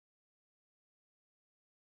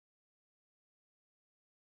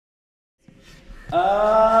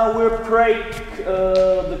We'll break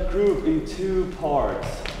the group in 2 parts,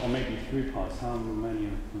 or maybe 3 parts. How many?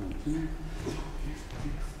 1, 2, 3, 4,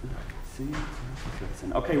 5, 6,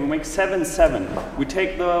 7. Okay, we make 7, 7. We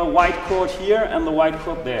take the white cord here and the white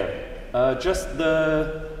cord there. Just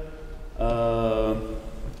the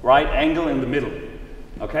right angle in the middle.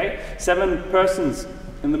 Okay? 7 persons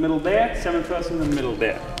in the middle there, 7 persons in the middle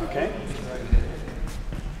there. Okay?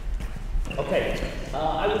 Okay.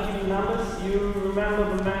 I will give you numbers. You remember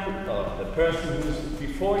the person who's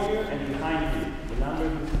before you and behind you. The number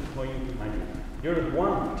who's before you and behind you. You're at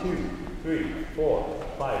 1, 2, 3, 4,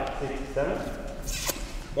 5, 6, 7.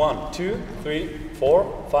 1, 2, 3,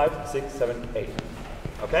 4, 5, 6, 7, 8.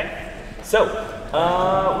 Okay? So,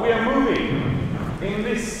 we are moving in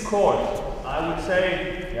this chord. I would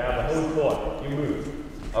say, yeah, the whole chord. You move.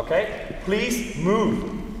 Okay? Please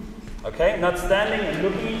move. Okay? Not standing and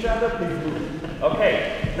looking at each other. Please move.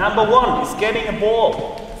 Okay. Number 1 is getting a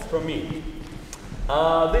ball from me.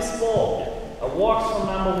 This ball walks from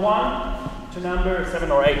number 1 to number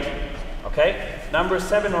 7 or 8. Okay? Number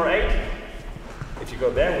 7 or 8. If you go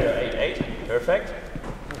there, we are 8, 8. Perfect.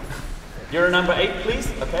 You're number 8, please.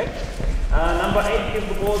 Okay. Number 8 gives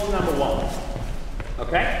the ball to number 1.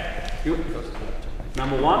 Okay?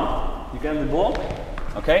 Number 1, you get the ball.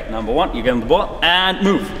 Okay, number 1, you get the ball. And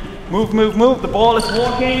move. Move, move, move. The ball is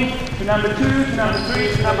walking to number 2, to number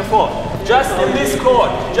 3, to number 4. Just in this chord.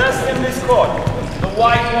 Just in this chord. The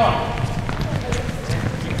white one.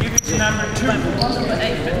 You give it to number 2. Number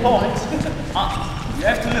 8. The ball. You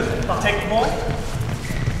have to look. Take the ball.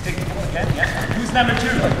 Take the ball again. Yeah. Who's number 2?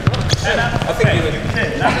 Okay, you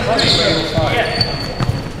did. Number 3.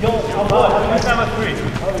 Yeah. Your ball. Who's number 3?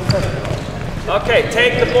 Okay,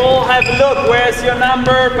 take the ball, have a look. Where's your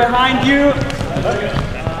number behind you?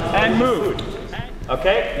 And move.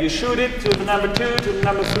 Okay, you shoot it to the number 2, to the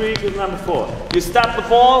number 3, to the number 4. You stop the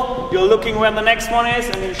ball, you're looking where the next one is,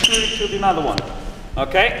 and you shoot it to the another one.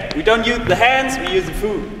 Okay, we don't use the hands, we use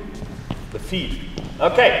the feet.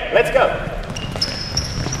 Okay, let's go.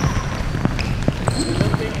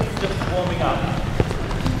 Just warming up.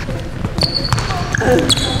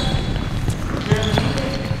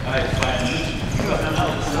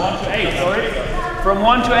 From 1 to 8, sorry. From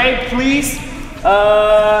 1 to 8, please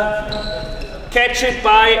catch it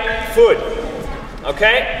by foot.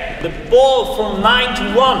 Okay? The ball from 9 to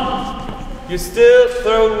 1, you still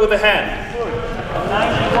throw it with a hand. From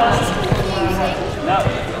 9 to 1. No.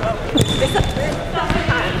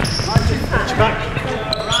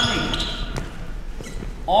 Running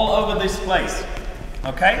all over this place.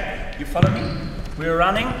 Okay? You follow me? We're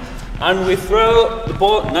running. And we throw the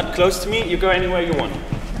ball, not close to me, you go anywhere you want.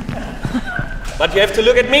 But you have to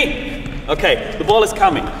look at me. Okay, the ball is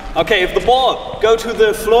coming. Okay, if the ball go to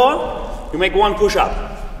the floor, you make 1 push-up.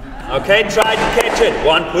 Okay, try to catch it.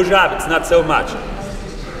 1 push-up, it's not so much.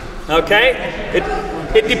 Okay,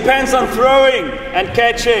 it depends on throwing and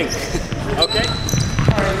catching. Okay?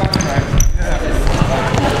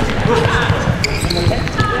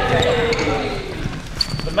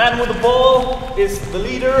 The man with the ball is the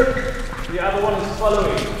leader, the other one is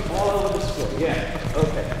following, all over the score. Yeah,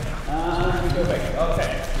 okay. We go back. Okay,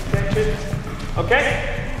 catch it. Okay?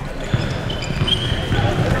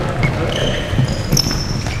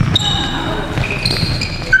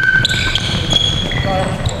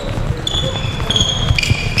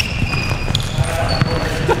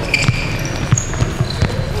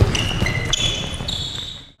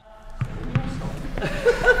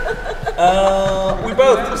 We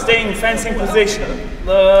both stay in fencing position.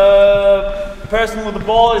 The person with the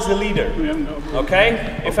ball is the leader.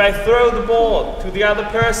 Okay? If I throw the ball to the other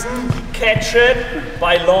person, catch it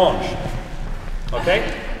by launch.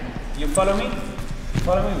 Okay? You follow me? You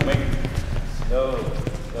follow me? Make it slow,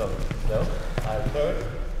 slow, slow. I throw it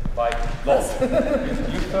by launch.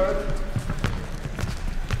 You throw it.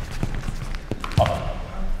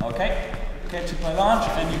 Up. Okay? Catch it by launch,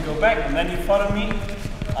 and you go back, and then you follow me.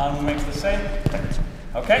 And makes the same.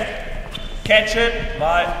 Okay? Catch it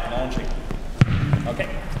by launching. Okay?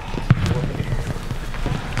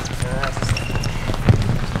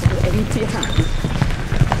 Empty hand.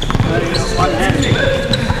 One handing.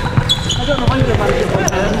 I don't know why you're running one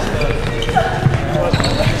hand.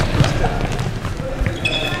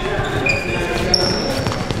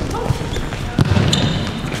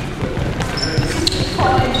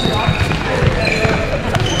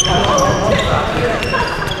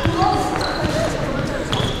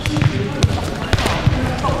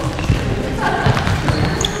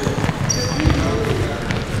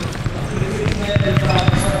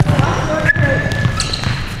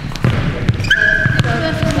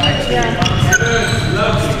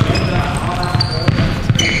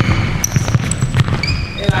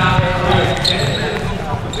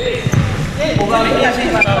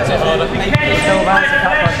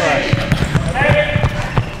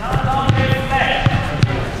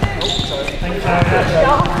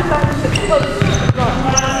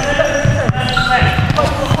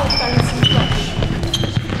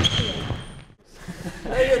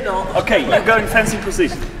 Okay, you go in fencing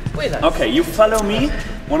position. Okay, you follow me.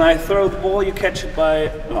 When I throw the ball, you catch it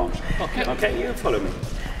by launch. Okay. Okay, you follow me.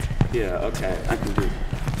 Yeah, okay, I can do it.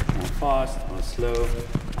 More fast, more slow,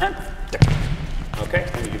 and there. Okay,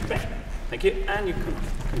 and you bang. Thank you, and you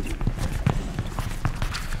continue.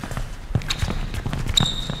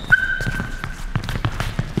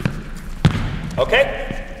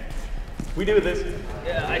 Okay, we do this.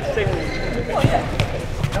 Yeah, I think. Oh yeah.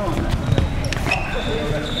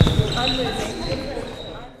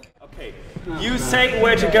 Okay, you say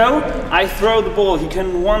where to go. I throw the ball. He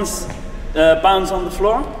can once bounce on the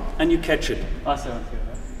floor, and you catch it.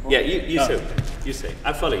 Yeah, you say. You say.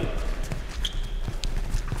 I follow you.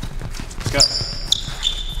 Go.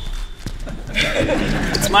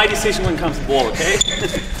 It's my decision when it comes to ball. Okay.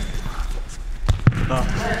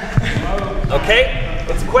 Okay,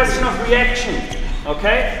 it's a question of reaction.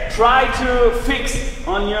 Okay, try to fix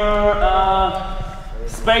on your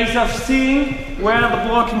space of seeing where the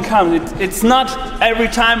ball can come. It's not every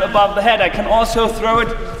time above the head. I can also throw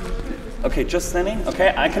it. Okay, just standing.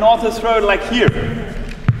 Okay, I can also throw it like here.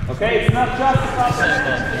 Okay, it's not just above the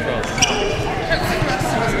head.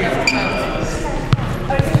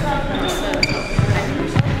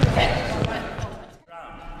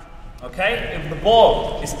 Okay, if the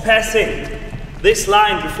ball is passing this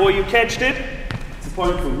line before you catched it, it's a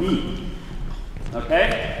point for me.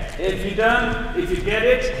 Okay, if you don't, if you get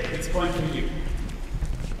it, it's a point for you.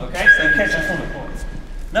 Okay, so you catch it from the point.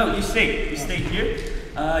 No, you stay here.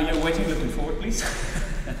 You're waiting, looking forward, please.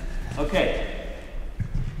 Okay.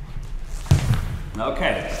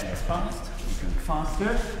 Okay, so you're fast. You're going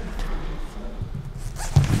faster.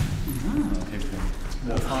 Okay,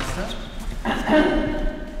 more faster.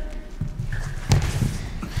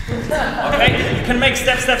 Okay, you can make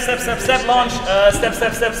step, launch, step,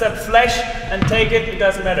 flash, and take it, it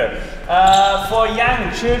doesn't matter. For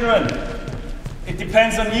young children, it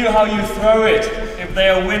depends on you how you throw it, if they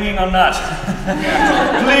are winning or not.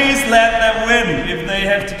 Please let them win, if they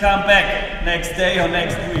have to come back next day or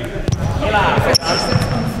next week.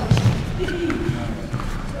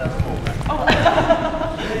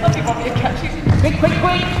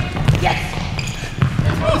 Quick! Yes!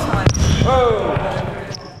 Oh.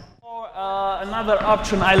 Another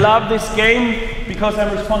option. I love this game because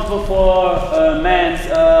I'm responsible for men's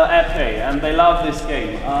épée, and they love this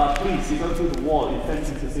game. Please, you go to the wall in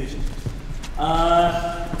fencing position.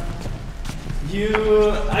 I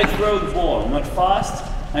throw the ball, not fast,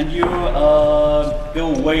 and you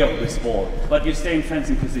go way up this ball, but you stay in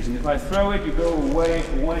fencing position. If I throw it, you go way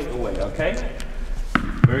away. Okay?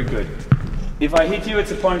 Very good. If I hit you,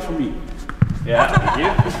 it's a point for me. Yeah. Thank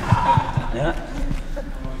you. Yeah.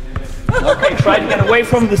 Okay, try to get away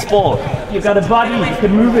from this ball. You got a body, you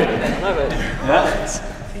can move it. Love it. Yeah.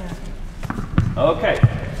 Okay.